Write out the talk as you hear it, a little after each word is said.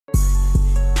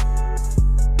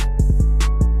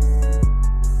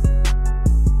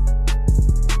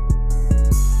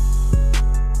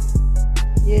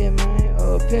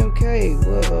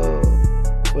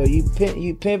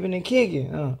you pimping and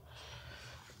kicking, huh?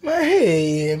 Man,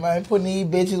 yeah, man. Putting these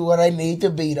bitches where they need to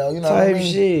be, though. You know what I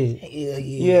mean? Shit. Yeah.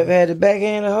 You ever had to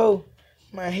backhand a hoe?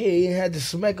 Man, hell, you had to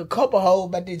smack a couple hoes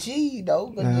about that cheese,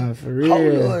 though. Nah, for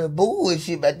real. Whole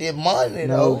bullshit about that money,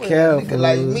 No though. cap, Nigga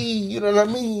like me, you know what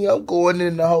I mean? I'm going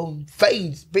in the whole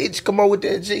face. Bitch, come on with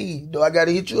that cheese. Do I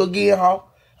gotta hit you again, hoe?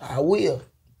 I will.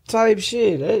 Type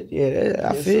shit.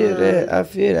 I feel that.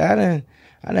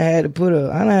 I done had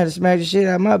to smack the shit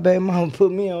out of my baby mama, put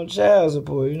me on child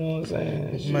support, you know what I'm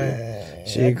saying? Shit. Man,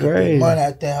 shit crazy.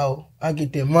 I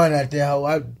get that money out that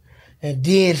hoe. And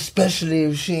then, especially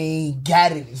if she ain't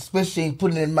got it, especially ain't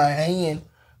putting it in my hand,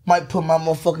 might put my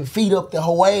motherfucking feet up the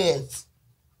whole ass.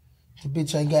 The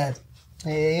bitch ain't got it.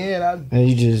 Yeah. And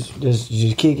you just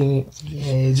kicking it?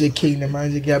 Yeah, just kicking it, man.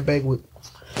 Just got back with,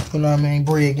 you know what I mean,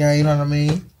 bread gang, you know what I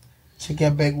mean? She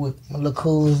got back with my little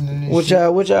cousin and this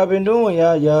What y'all been doing,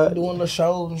 y'all? Doing the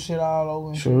shows and shit all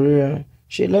over. For real.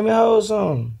 Shit, let me hold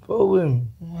something. Fuck with me.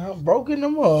 I'm broke in the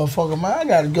motherfucker,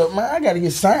 man. I gotta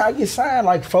get signed. I get signed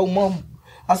like 4 months.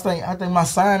 I think my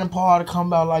signing part will come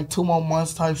about like 2 more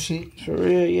months type shit. For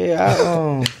real,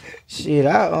 yeah.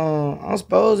 I'm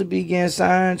supposed to be getting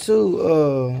signed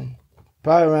too.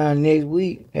 Probably around next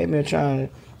week. They been trying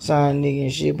to sign nigga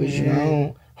and shit, but you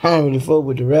know, I don't really fuck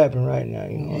with the rapping right now.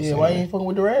 You know what I'm saying? Why you ain't fucking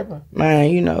with the rapping? Man,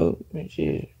 you know,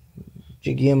 shit.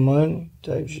 Just getting money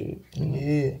type shit. You know?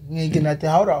 Yeah, you ain't getting out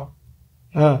there, hold on.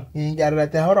 Huh? You ain't got it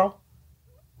out there, hold on.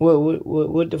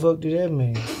 What the fuck do that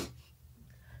mean?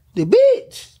 The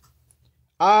bitch.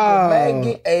 Oh. The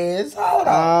maggot ass, hold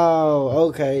on. Oh,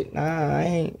 okay. Nah, I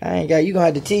ain't got. You gonna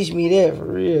have to teach me that for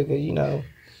real, cause you know,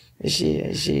 this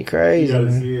shit crazy. You gotta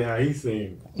man. see how he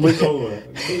sing. We're gonna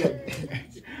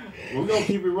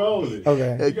keep it rolling.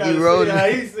 Okay. You gotta see how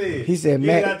he sing. He said,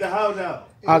 "Get it out the house now."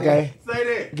 Okay. Say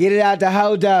that. Get it out the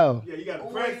hoe though. Yeah, you gotta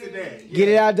practice that. Get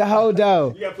it out the hoe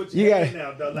though. You gotta put your hand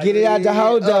out though. Like get it out the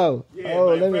hoe though. Yeah,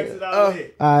 like let practice me. it out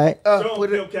there. All right.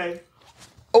 Put it okay.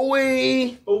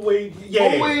 Ooh-wee.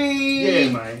 Yeah. Ooh-wee.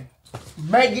 Yeah, man.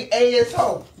 Maggot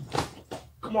asshole.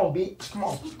 Come on, bitch. Come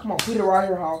on. Put it right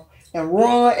here, hoe. And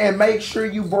run and make sure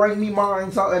you bring me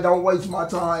mine so and don't waste my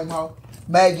time, hoe.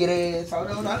 Maggot asshole.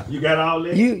 You got all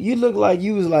that? You look like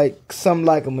you was like something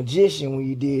like a magician when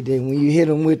you did that. When you hit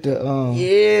him with the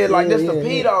that's the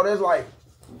pedo. That's like,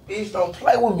 bitch, don't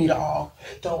play with me, dog.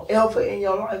 Don't ever in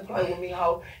your life play with me,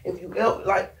 hoe. If you ever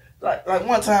like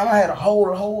one time I had to hold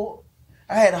a hoe.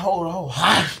 I had to hold a hoe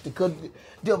hostage because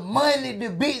the money the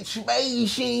bitch made,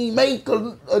 she ain't make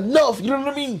enough. You know what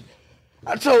I mean?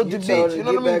 I told the bitch, you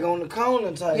know what I mean? Back on the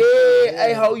corner type. Yeah,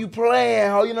 hey ho, you playing,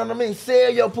 ho, you know what I mean?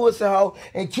 Sell your pussy, ho,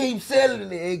 and keep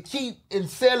selling it, and keep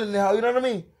selling it, ho, you know what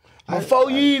I mean? Before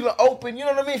you even open, you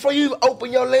know what I mean? Before you even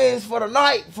open your legs for the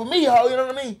night, for me, ho, you know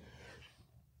what I mean?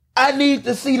 I need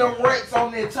to see them rats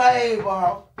on that table,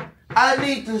 ho. I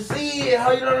need to see it,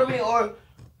 ho, you know what I mean? Or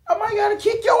I might gotta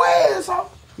kick your ass, ho.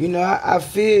 You know, I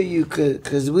feel you,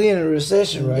 cause we in a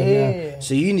recession right now.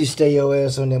 So you need to stay your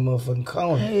ass on that motherfucking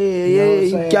corner.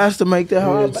 You got to make that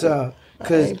hard.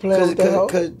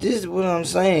 Cause this is what I'm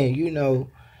saying. You know,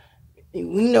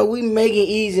 we making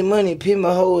easy money, pimping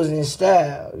hoes in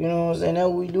style. You know what I'm saying? That's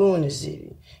what we do in the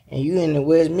city. And you in the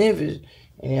West Memphis,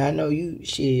 and I know you,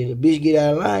 shit, a bitch get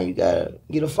out of line, you gotta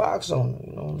get a fox on her.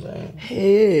 You know what I'm saying?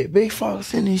 Yeah, big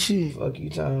fox in this shit. Fuck you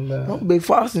talking about? I'm big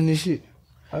fox in this shit.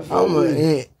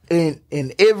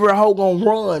 And every hoe gonna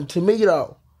run to me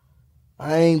though.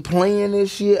 I ain't playing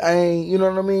this shit. I ain't, you know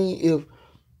what I mean?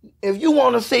 If you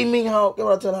wanna see me, hoe, get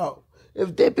what I tell the hoe.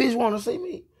 If that bitch wanna see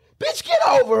me, bitch, get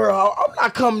over her, hoe. I'm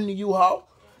not coming to you, hoe.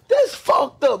 That's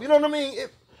fucked up. You know what I mean?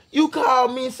 If you call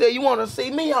me and say you wanna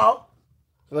see me, hoe,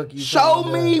 show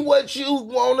me what you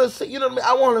wanna see. You know what I mean?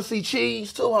 I wanna see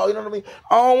cheese too, hoe. You know what I mean?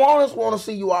 I don't wanna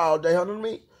see you all day. You know what I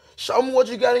mean? Show me what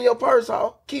you got in your purse,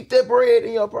 ho. Keep that bread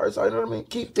in your purse, ho. You know what I mean?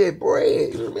 Keep that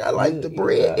bread. You know what I mean? I like the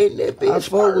bread in that bitch. I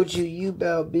fuck with you. You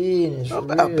about business. I'm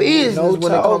about business no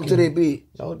when it comes to that bitch.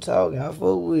 No talking. I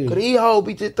fuck with you. Cause these hoes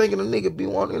be just thinking a nigga be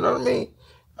one. You know what I mean?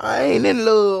 I ain't in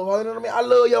love, ho. You know what I mean? I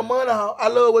love your money, ho. I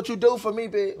love what you do for me,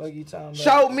 bitch. What you talking about?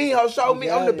 Show me, ho. Show me.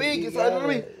 I'm the biggest. Ho. You know what I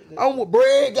mean? I'm with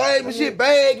bread, game, and shit,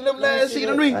 bag, and them last shit. You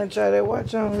know what I mean? I try that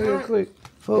watch on real quick.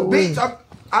 Fuck with bitch,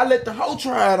 I let the hoe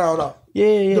try it on, though.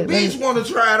 Yeah. The bitch want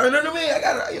to try it. You know what I mean? I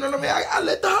gotta, you know what I mean? I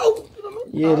let the hoe. You know what I mean?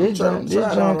 Yeah, this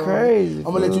joint crazy. I'm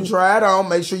gonna let you try it on.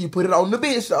 Make sure you put it on the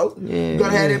bitch, though. Yeah. You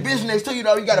gotta have that bitch next to you,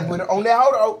 though. You gotta put it on that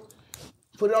hoe, though.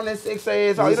 Put it on that sex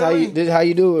ass. This is how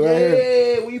you do it, right here.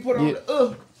 Yeah, when you put it on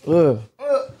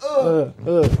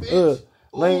the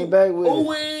Lean back with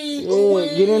it. Ooh,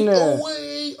 get in there.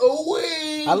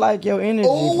 Ooh, I like your energy.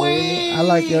 Ooh, I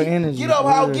like your energy. Get up,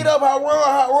 how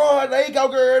run. There you go,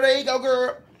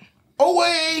 girl. Oh,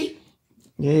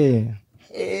 yeah.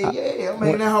 Yeah. I'm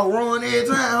making that hoe run every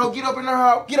time. Hoe, get up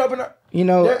in there. You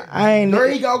know,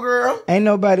 there you go, girl. Ain't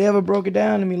nobody ever broke it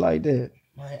down to me like that.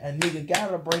 Man, a nigga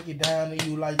gotta break it down to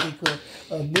you like that, cause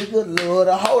a nigga love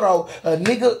to hold on. A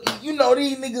nigga, you know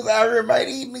these niggas out here, man.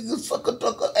 These niggas sucker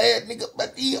ass niggas,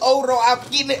 but these hold on, I'm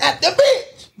getting it at the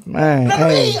bitch. Man, I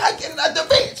get it at the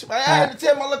bitch, man. I had to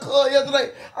tell my little cuz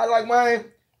yesterday. I like, man,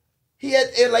 he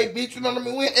at LA, bitch. You know what I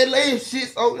mean? We in LA and shit,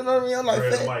 so you know what I mean? I'm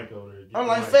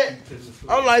like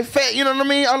fat. You know what I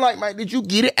mean? I'm like, man, did you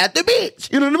get it at the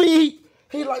bitch? You know what I mean?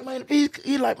 He like, man,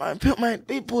 he like, man, Pimp, man,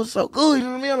 this pussy so good. You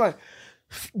know what I mean? I'm like,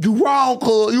 you wrong,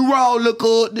 cuz. You wrong, look,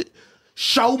 cuz.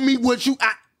 Show me what you...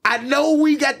 I know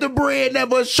we got the bread now,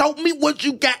 but show me what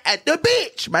you got at the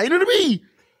bitch, man. You know what I mean?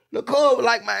 Look, cuz,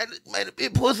 like, man, the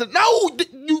bitch pussy... No,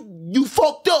 you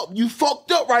fucked up. You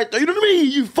fucked up right there. You know what I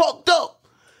mean? You fucked up.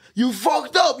 You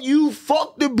fucked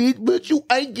the bitch, but you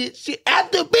ain't get shit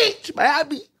at the bitch, man. I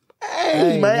be...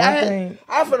 Hey, man.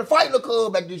 I finna fight look, cuz,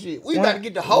 back this shit. We about to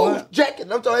get the whole jacket.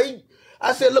 I'm telling you.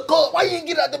 I said, look up, why you ain't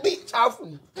get out the beach?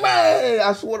 Man,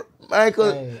 I swear, man,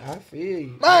 cause I feel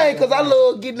you. Man, cause I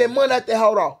love getting that money out there.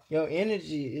 Hold on. Your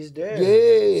energy is there.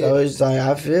 Yeah. So it's like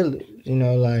I feel it. You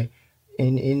know, like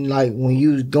and like when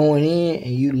you was going in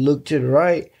and you look to the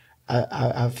right,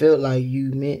 I felt like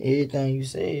you meant everything you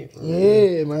said.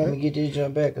 Yeah, man. Let me get this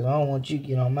jump back, cause I don't want you to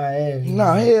get on my ass.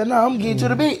 Nah, hell no, I'm getting to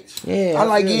the bitch. Yeah. I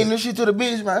like getting this shit to the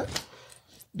bitch, man.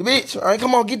 The bitch, all right,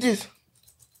 come on, get this.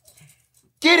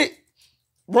 Get it.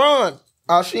 Run.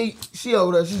 Oh, she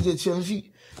over there. She's just chilling.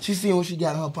 She seeing what she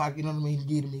got in her pocket. You know what I mean?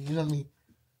 Get me. You know what I mean?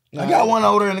 I got one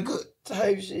over there in the cook.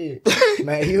 Type shit.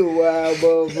 Man, you a wild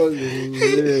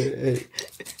motherfucker.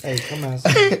 Hey, come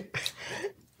outside.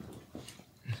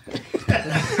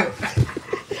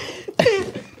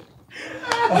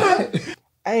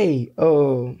 Hey,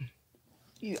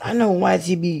 I know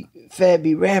Fat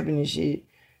be rapping and shit.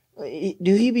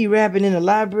 Do he be rapping in the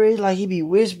library like he be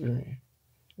whispering?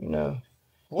 You know?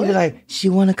 He be like, she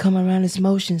wanna come around this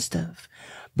motion stuff.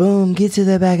 Boom, get to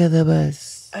the back of the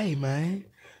bus. Hey, man.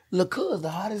 Look, cuz the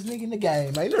hottest nigga in the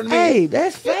game, man. You know what I mean? Hey,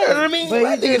 that's fair. You know what I mean?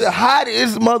 But he the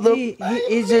hottest mother.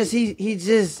 He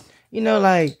just, you know,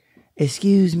 like,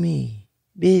 excuse me,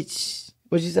 bitch.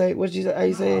 What you say? How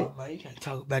you say it? Man, you can't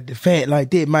talk about the Fat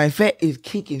like that, man. Fat is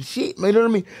kicking shit, man. You know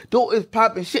what I mean? Dude is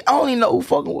popping shit. I don't even know who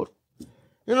fucking with him.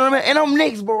 You know what I mean? And I'm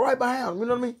next, but right behind him. You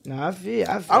know what I mean? Nah, I feel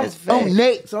I'm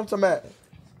next. I'm talking about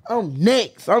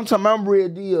I'm real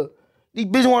deal. These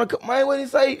bitches want to come, man, what he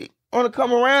say? Want to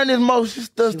come around this motion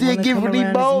stuff, still giving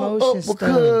these balls up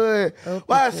because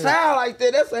why it sound like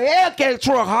that? That's a Hellcat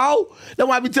truck, hoe. That's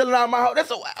why I be telling all my hoe.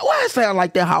 Why it sound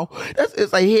like that, hoe?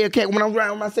 It's a Hellcat when I'm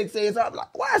riding with my 6 ass. I'm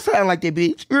like, why it sound like that,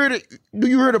 bitch? You heard it? Do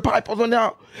you hear the pipers on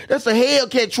there? That's a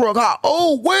Hellcat truck, hoe.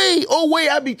 Oh wait,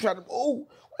 I be trying to,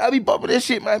 I be bumping that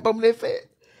shit, man, bumping that Fat.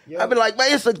 I be like,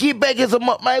 man, it's a get back as a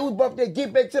man. We bump that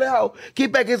get back to the house.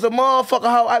 Get back as a motherfucker,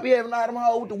 hoe. I be having all them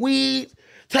hoes with the weeds.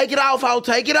 Take it off, hoe.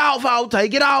 Take it off,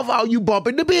 hoe. You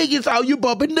bumping the biggest, hoe. You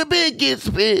bumping the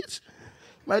biggest, bitch.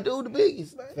 My dude, the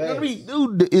biggest, man. You know what I mean?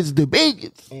 Dude is the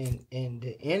biggest. And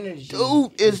the energy,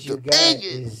 dude, is the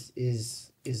biggest.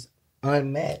 Is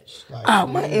unmatched. Like,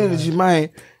 my energy,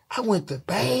 man. I went to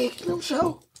bag them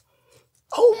show.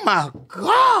 Oh my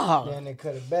God! Then they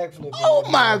cut a backflip. Oh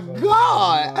my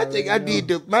God! I think I did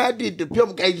the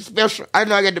Pimp K special. I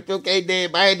know I got the Pimp K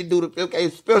dance, but I had to do the Pimp K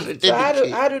special. So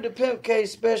how do the Pimp K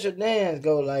special dance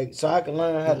go? Like, so I can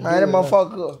learn how to do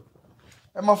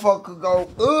that motherfucker go,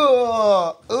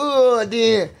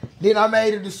 then I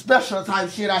made it the special type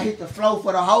shit. I hit the flow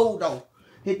for the hoe though.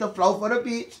 Hit the flow for the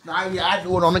bitch. Now I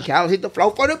do it on the couch. Hit the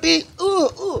flow for the bitch.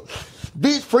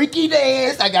 Bitch, freaky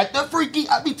dance. I got the freaky.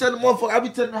 I be telling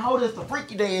the hoe that's the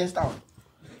freaky dance though.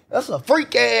 That's a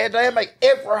freak ass. They make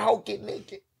every hoe get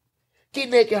naked. Get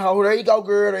naked, hoe. There you go,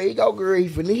 girl. He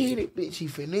finna hit it, bitch. He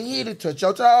finna hit it. Touch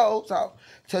your toes, hoe.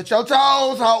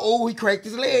 Oh, he cracked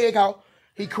his leg, hoe.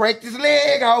 He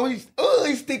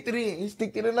sticked it in. He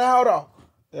sticked it in the hoe, though.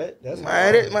 That's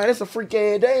hard. That's a freak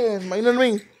ass dance, man. You know what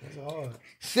I mean? That's hard.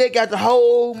 Set got the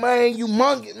whole, man,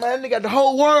 humongous, man. They got the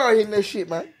whole world hitting that shit,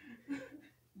 man.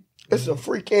 It's a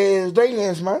freak ass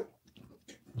dance, man.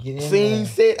 Scene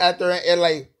set out there in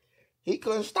LA. He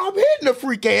couldn't stop hitting the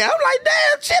freak ass. I'm like,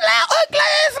 damn, chill out, ugly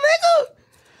ass nigga.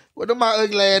 Well, them my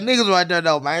ugly ass niggas right there,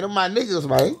 though, man. Them my niggas,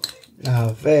 man.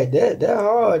 Nah, Fat, that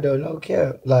hard, though, no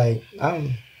cap. Like,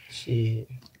 shit.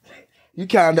 You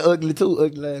kind of ugly, too,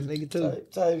 ugly ass nigga, too.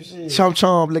 Type shit.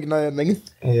 Chomp looking ass nigga.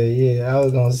 Yeah, I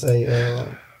was gonna say,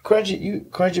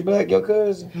 Crunchy Black, your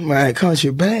cousin? Man,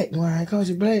 country black.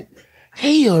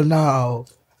 Hell no.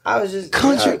 I was just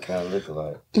Country kind of looking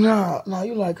like. No,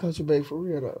 you like country black for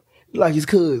real though. You like his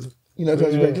cousin. You know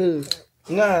country black cousin.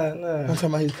 Nah. I'm talking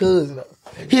about his cousin though.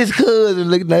 His cousin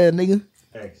looking at that nigga.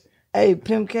 Hey,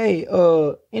 Pimp K,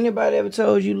 anybody ever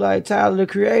told you like Tyler the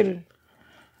Creator?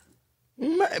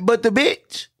 Man, but the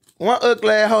bitch, one ugly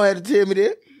ass hoe had to tell me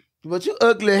that. But you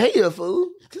ugly hell, fool.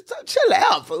 Chill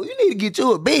out, fool. You need to get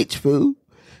you a bitch, fool.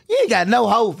 You ain't got no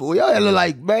hoe, fool. Y'all look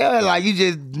like, man, y'all like you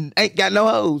just ain't got no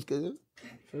hoes, cuz.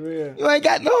 For real. You ain't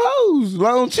got no hoes.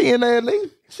 Long chin ass nigga.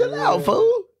 Chill out,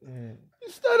 fool. Yeah. You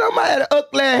stood on my head,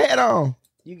 ugly ass hat on.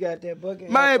 You got that bucket.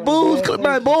 Man, boys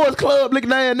club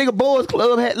looking ass nigga. Boys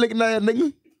club hat looking ass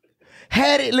nigga.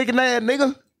 Had it looking ass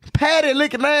nigga. Patty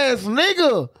looking ass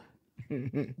nigga.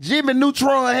 Jimmy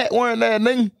Neutron hat wearing ass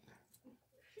nigga.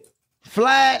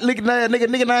 Fly looking ass nigga.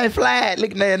 Nigga named Fly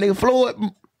looking ass nigga.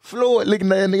 Floyd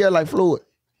looking ass nigga like Floyd.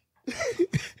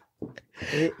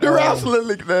 The wrestler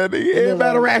looking at nigga.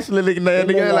 Everybody wrestling looking at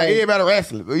nigga. Like everybody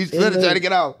wrestling. You still trying to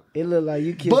get out. It look like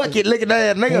you kissed Bucket looking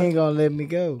at nigga. He ain't gonna let me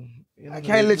go. I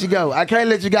can't let you go. But I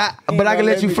can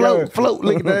let you float. Float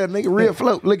looking at nigga. Real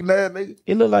float looking at nigga.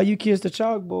 It look like you kissed the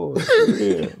chalkboard.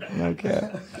 Yeah. Okay.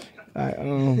 Like,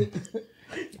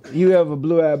 you ever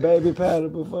blew out baby powder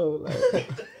before? Like,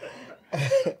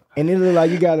 and it look like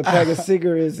you got a pack of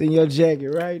cigarettes in your jacket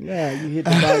right now. You hit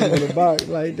the bottom of the box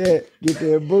like that. Get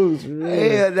that boost. Really.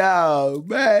 Hell no,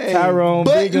 man. Tyrone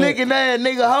butt licking ass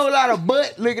nigga. Whole lot of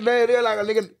butt licking ass. They're like a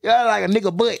nigga. Y'all like a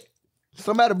nigga butt.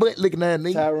 Somebody butt licking ass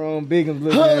nigga. Tyrone Biggins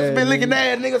looking husband licking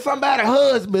ass nigga. Somebody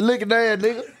husband licking ass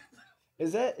nigga.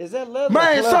 Is that leather?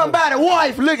 Man, somebody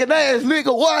wife licking ass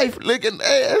nigga. Wife licking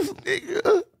ass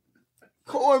nigga.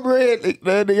 Cornbread licking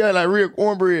ass nigga. Like real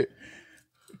cornbread.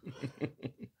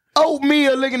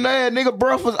 Oatmeal looking ass nigga,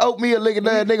 breakfast oatmeal looking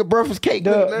ass nigga, breakfast cake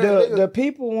looking ass nigga. The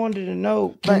people wanted to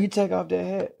know, can you take off that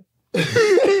hat?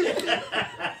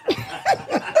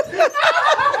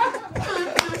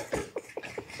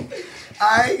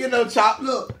 I ain't get no chop.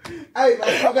 Look. Hey,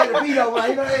 I got the beat over.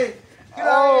 You know that?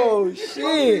 Oh,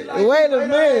 shit. Like, wait a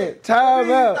minute.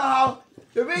 Time out.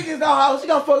 The biggest dog, she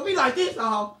gonna fuck me like this,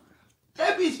 dog.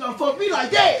 That bitch gonna fuck me like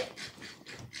that.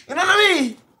 You know what I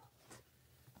mean?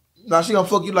 Nah, she gonna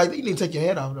fuck you like that. You need to take your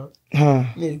head off, though. Huh.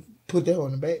 You need to put that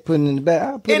on the back. Put it in the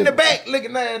back. In the back,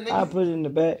 looking at nigga. I put it in the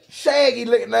back. Shaggy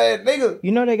looking at nigga.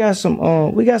 You know they got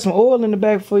some, we got some oil in the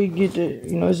back before you get the,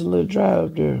 you know, it's a little dry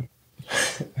up there.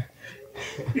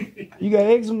 You got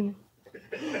eczema?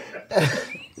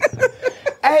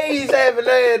 AIDS having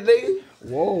that, nigga.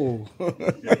 Whoa.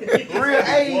 Real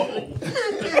AIDS.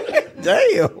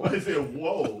 Damn. What is it?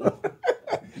 Whoa.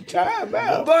 Time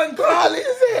out. Bun Carly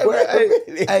is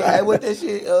that. Hey, what that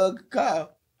shit,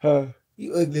 Kyle? Huh?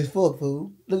 You ugly as fuck,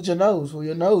 fool. Look at your nose, fool.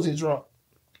 Your nose is drunk.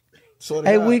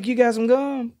 Hey, Wick, you got some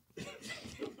gum?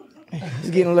 It's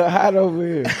getting a little hot over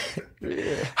here.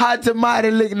 Yeah. Hot to body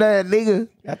looking at nigga.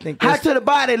 I think hot to the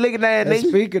body looking at that nigga.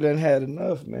 Speaker done had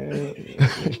enough, man.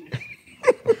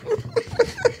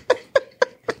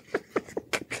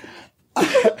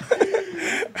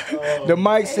 The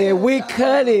mic said, "We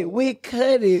cut it. We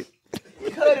cut it."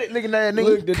 Cut it, looking at nigga.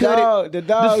 Look, the dog.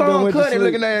 The song cut it,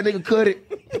 looking at nigga. Cut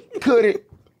it. Cut it.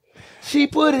 She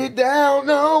put it down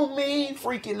on me.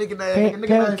 Freaking looking at nigga.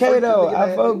 Pimp K though,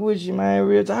 I fuck with you, man.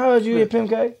 Real time. How old you at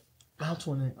Pimp K? I'm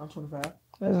 20. I'm 25.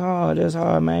 That's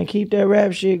hard, man. Keep that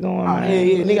rap shit going, man.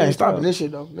 Yeah. Nigga ain't stopping this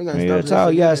shit though. Nigga ain't stopping this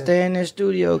shit. You gotta stay in that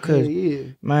studio, cause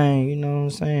man, you know what I'm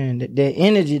saying. That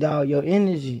energy, dog. Your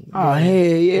energy. Oh hell yeah.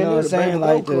 You know what I'm saying?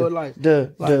 Like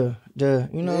the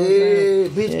you know what I'm saying?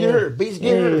 Bitch, get her. Bitch,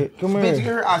 get her. Come here. Bitch, get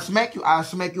her. I smack you. I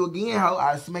smack you again, ho.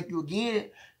 I smack you again.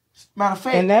 Matter of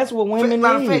fact. And that's what women need.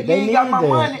 Matter of fact, you ain't got my that.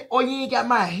 money or you ain't got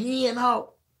my hand,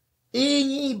 ho. You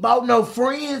ain't bought no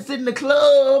friends in the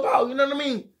club, ho. You know what I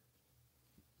mean?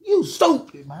 You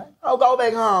stupid, man. Oh, go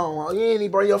back home, ho. You ain't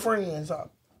even bring your friends, ho.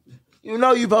 You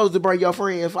know you supposed to bring your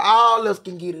friends for all us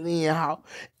can get it in, ho.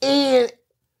 And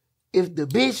if the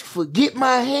bitch forget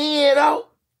my hand, ho,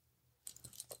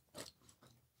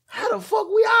 how the fuck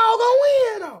we all gonna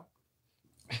win, though?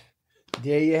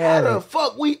 There you have it. How the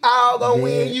fuck we all gonna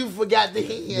win? You forgot the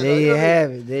hand. There you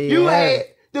have it. There you have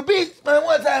it. The bitch, man,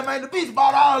 one time, man, the bitch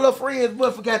bought all her friends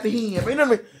but forgot the hand. You know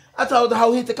what I mean? I told the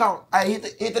hoe, hit the count. I hit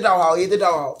the dog, hit the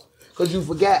dog. Because you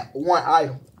forgot one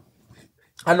item.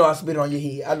 I know I spit on your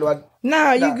head. I know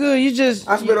Nah, you good. You just...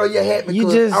 I spit on your hat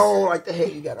because I don't like the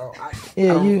hat you got on. I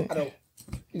don't.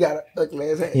 You got an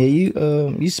ugly ass hat. Yeah,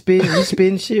 you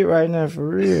spitting shit right now for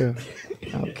real.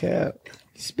 No cap.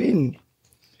 You spitting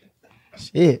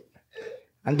shit.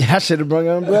 I should have brought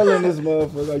an umbrella in this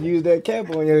motherfucker. Use that cap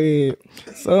on your head.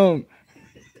 Some.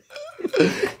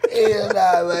 Hell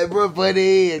nah, man. Bro,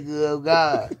 funny head, good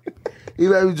God. He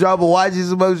let me drop a watch and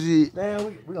some more shit.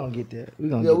 Man, we gonna get that. We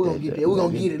We gonna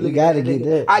get it. We gotta get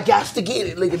that. I got to get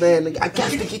it. Look at that, nigga. I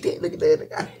got to get that. Look at that,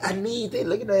 nigga. I need that.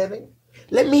 Look at that, nigga.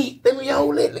 Let me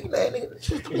hold it. Look at that, nigga.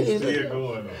 Still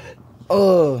going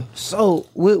on. So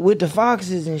with the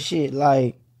foxes and shit,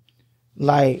 like,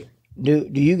 do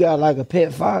you got like a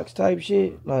pet fox type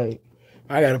shit? Like,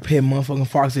 I got a pet motherfucking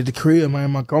fox at the crib, man.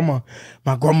 My grandma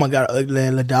got an ugly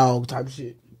little dog type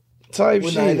shit. Type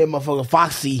When shit. I that motherfucker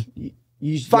Foxy.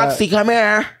 Foxy, come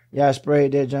here. Y'all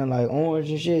sprayed that joint like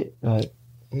orange and shit? Like,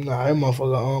 Nah, that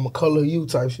motherfucker color you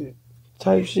type shit.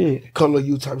 type shit. Color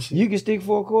you type shit. You can stick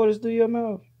 4 quarters through your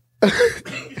mouth.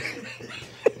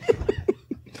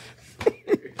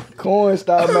 Corn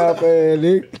style mouth ass,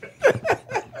 nigga.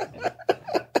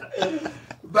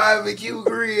 Barbecue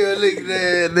grill, look at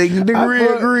that, nigga. The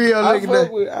grill, look at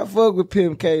that. I fuck with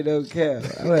Pimp K though, Cal.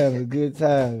 I'm having a good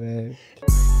time, man.